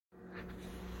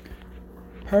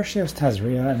Parshios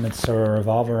Tazria-Metzora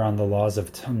revolve around the laws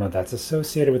of Tumah that's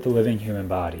associated with the living human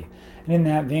body. And in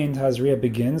that vein, Tazria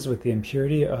begins with the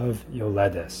impurity of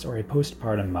Yoledes, or a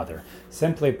postpartum mother.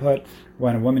 Simply put,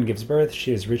 when a woman gives birth,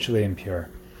 she is ritually impure.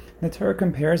 The Torah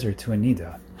compares her to a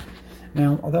Nida.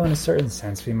 Now, although in a certain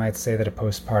sense we might say that a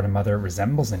postpartum mother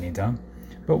resembles a Nida,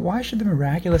 but why should the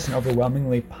miraculous and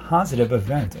overwhelmingly positive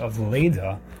event of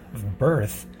Leda, of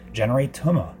birth, generate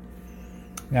Tumah?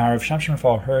 Now, Rav Shamshon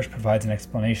Raphael Hirsch provides an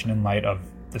explanation in light of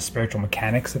the spiritual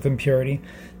mechanics of impurity,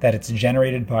 that it's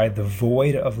generated by the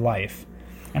void of life,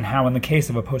 and how in the case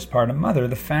of a postpartum mother,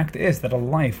 the fact is that a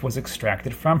life was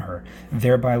extracted from her,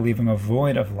 thereby leaving a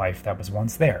void of life that was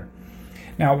once there.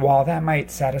 Now, while that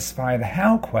might satisfy the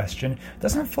how question, it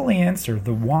doesn't fully answer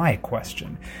the why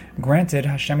question. Granted,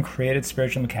 Hashem created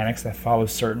spiritual mechanics that follow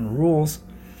certain rules,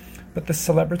 but the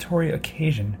celebratory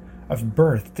occasion of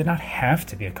birth did not have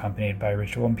to be accompanied by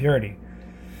ritual impurity.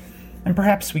 And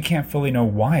perhaps we can't fully know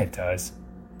why it does,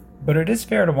 but it is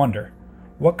fair to wonder,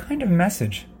 what kind of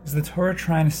message is the Torah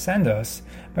trying to send us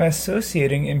by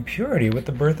associating impurity with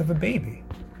the birth of a baby?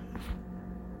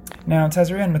 Now,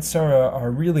 Tazria and Metzora are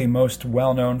really most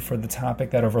well known for the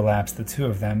topic that overlaps the two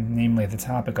of them, namely the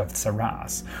topic of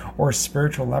tsaras, or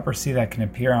spiritual leprosy that can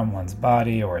appear on one's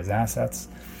body or his assets.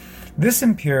 This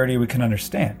impurity we can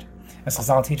understand, as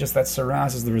Chazal teaches that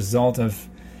tsaras is the result of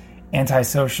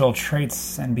antisocial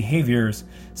traits and behaviors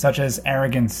such as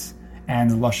arrogance and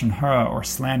lashon hara or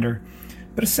slander.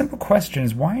 But a simple question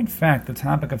is why in fact the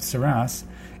topic of tsaras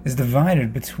is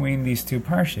divided between these two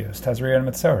parshios, Tazria and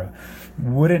Metzora.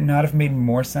 Would it not have made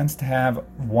more sense to have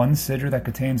one siddur that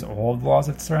contains all the laws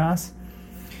of tsaras?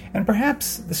 And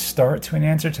perhaps the start to an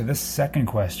answer to this second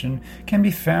question can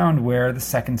be found where the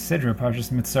second siddur,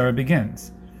 Parshas Metzora,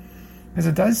 begins, because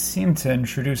it does seem to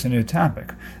introduce a new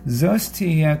topic. Zos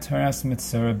tihya Taras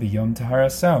Metzora b'yom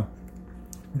taharaso.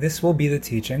 This will be the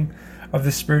teaching of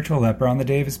the spiritual leper on the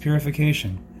day of his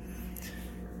purification.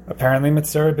 Apparently,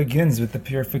 Metzora begins with the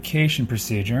purification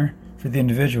procedure for the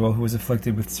individual who is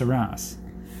afflicted with tsaras.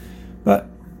 But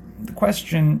the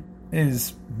question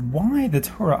is, why the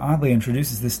Torah oddly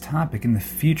introduces this topic in the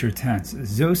future tense,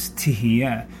 Zos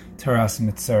tihya Taras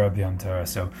Metzora b'yom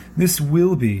taharaso. This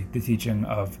will be the teaching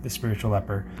of the spiritual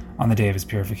leper on the day of his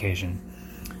purification.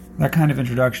 That kind of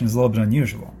introduction is a little bit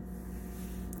unusual.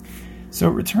 So,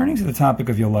 returning to the topic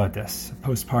of Yoledes, a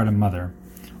postpartum mother,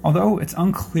 although it's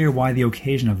unclear why the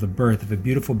occasion of the birth of a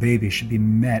beautiful baby should be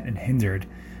met and hindered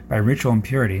by ritual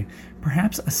impurity,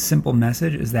 perhaps a simple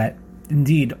message is that,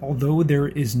 indeed, although there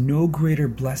is no greater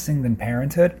blessing than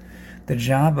parenthood, the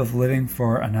job of living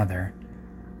for another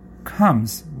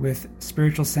comes with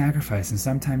spiritual sacrifice and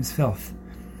sometimes filth.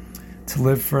 To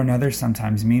live for another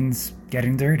sometimes means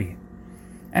getting dirty.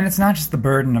 And it's not just the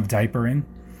burden of diapering.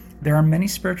 There are many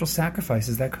spiritual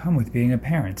sacrifices that come with being a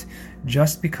parent,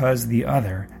 just because the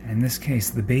other, and in this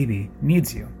case the baby,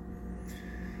 needs you.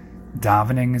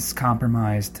 Davening is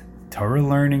compromised, Torah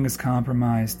learning is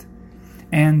compromised,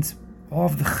 and all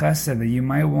of the chesed that you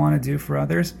might want to do for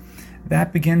others,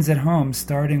 that begins at home,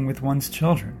 starting with one's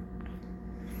children.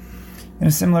 In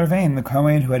a similar vein, the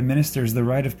Kohen who administers the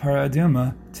rite of Para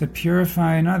Aduma to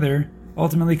purify another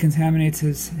ultimately contaminates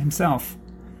himself.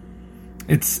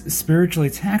 It's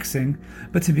spiritually taxing,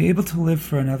 but to be able to live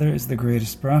for another is the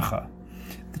greatest bracha.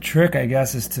 The trick, I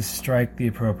guess, is to strike the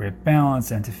appropriate balance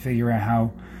and to figure out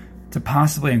how to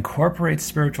possibly incorporate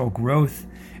spiritual growth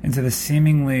into the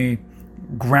seemingly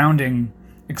grounding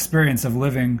experience of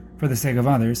living for the sake of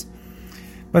others.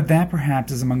 But that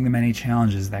perhaps is among the many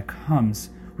challenges that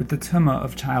comes with the tumah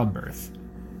of childbirth.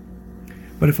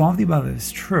 But if all of the above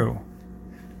is true,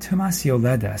 tumas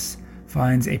yoledes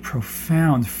finds a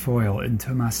profound foil in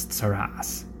tumas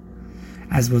tsaras.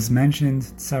 As was mentioned,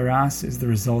 tsaras is the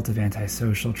result of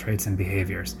antisocial traits and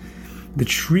behaviors. The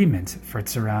treatment for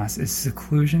tsaras is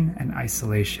seclusion and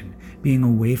isolation, being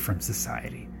away from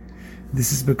society.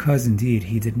 This is because, indeed,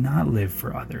 he did not live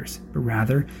for others, but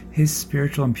rather his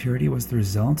spiritual impurity was the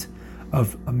result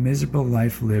of a miserable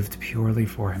life lived purely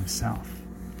for himself.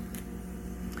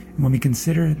 When we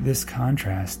consider this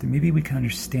contrast, maybe we can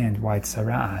understand why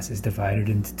tsaras is divided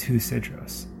into two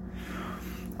sidros.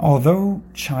 Although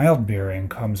childbearing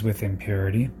comes with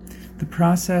impurity, the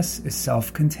process is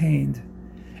self-contained,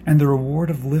 and the reward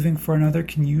of living for another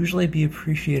can usually be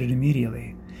appreciated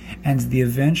immediately, and the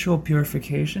eventual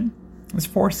purification is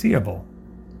foreseeable.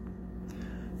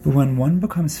 But when one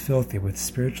becomes filthy with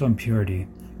spiritual impurity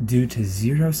due to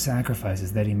zero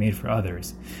sacrifices that he made for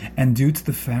others, and due to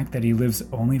the fact that he lives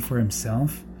only for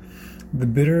himself, the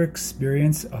bitter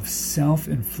experience of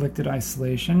self-inflicted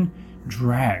isolation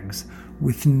drags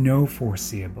with no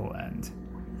foreseeable end.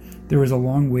 there is a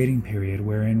long waiting period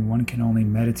wherein one can only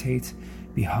meditate,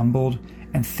 be humbled,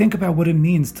 and think about what it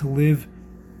means to live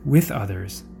with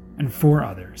others and for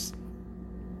others.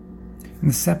 And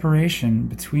the separation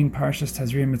between Parshas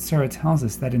Tazria-Metzora tells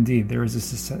us that indeed there is a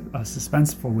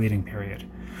suspenseful waiting period.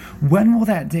 When will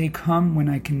that day come when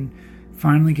I can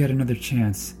finally get another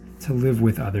chance to live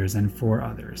with others and for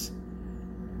others?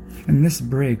 And this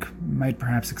break might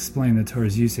perhaps explain the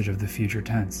Torah's usage of the future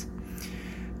tense.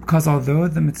 Because although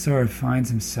the Metzora finds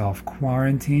himself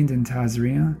quarantined in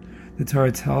Tazria, the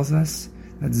Torah tells us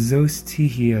that Zos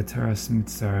Tihia Taras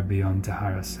Metzora beyond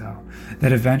Taharasel,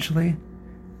 that eventually,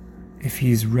 if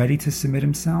he is ready to submit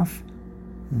himself,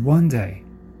 one day,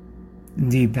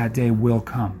 indeed that day will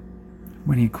come,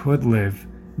 when he could live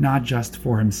not just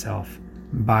for himself,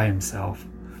 by himself,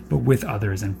 but with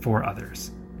others and for others.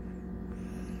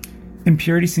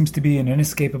 Impurity seems to be an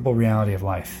inescapable reality of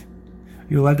life.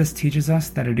 Yoledus teaches us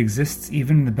that it exists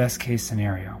even in the best case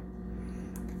scenario.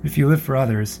 If you live for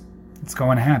others, it's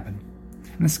going to happen.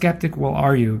 And the skeptic will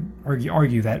argue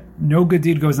that no good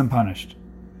deed goes unpunished.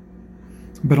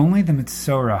 But only the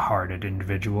Metzora-hearted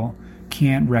individual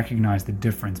can't recognize the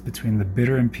difference between the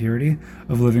bitter impurity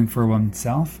of living for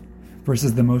oneself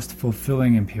versus the most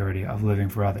fulfilling impurity of living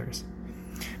for others.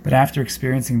 But after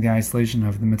experiencing the isolation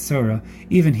of the Metzora,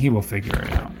 even he will figure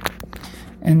it out.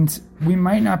 And we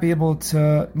might not be able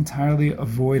to entirely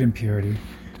avoid impurity,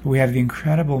 but we have the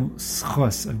incredible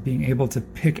schus of being able to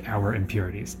pick our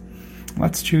impurities.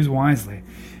 Let's choose wisely.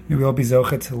 May we all be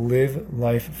zocha to live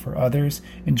life for others,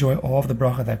 enjoy all of the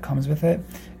bracha that comes with it,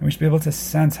 and we should be able to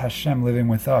sense Hashem living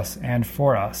with us and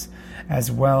for us, as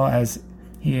well as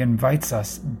He invites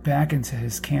us back into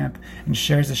His camp and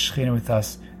shares the Shekhinah with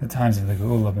us at the times of the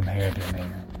Geula b'meher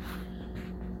b'yameinu.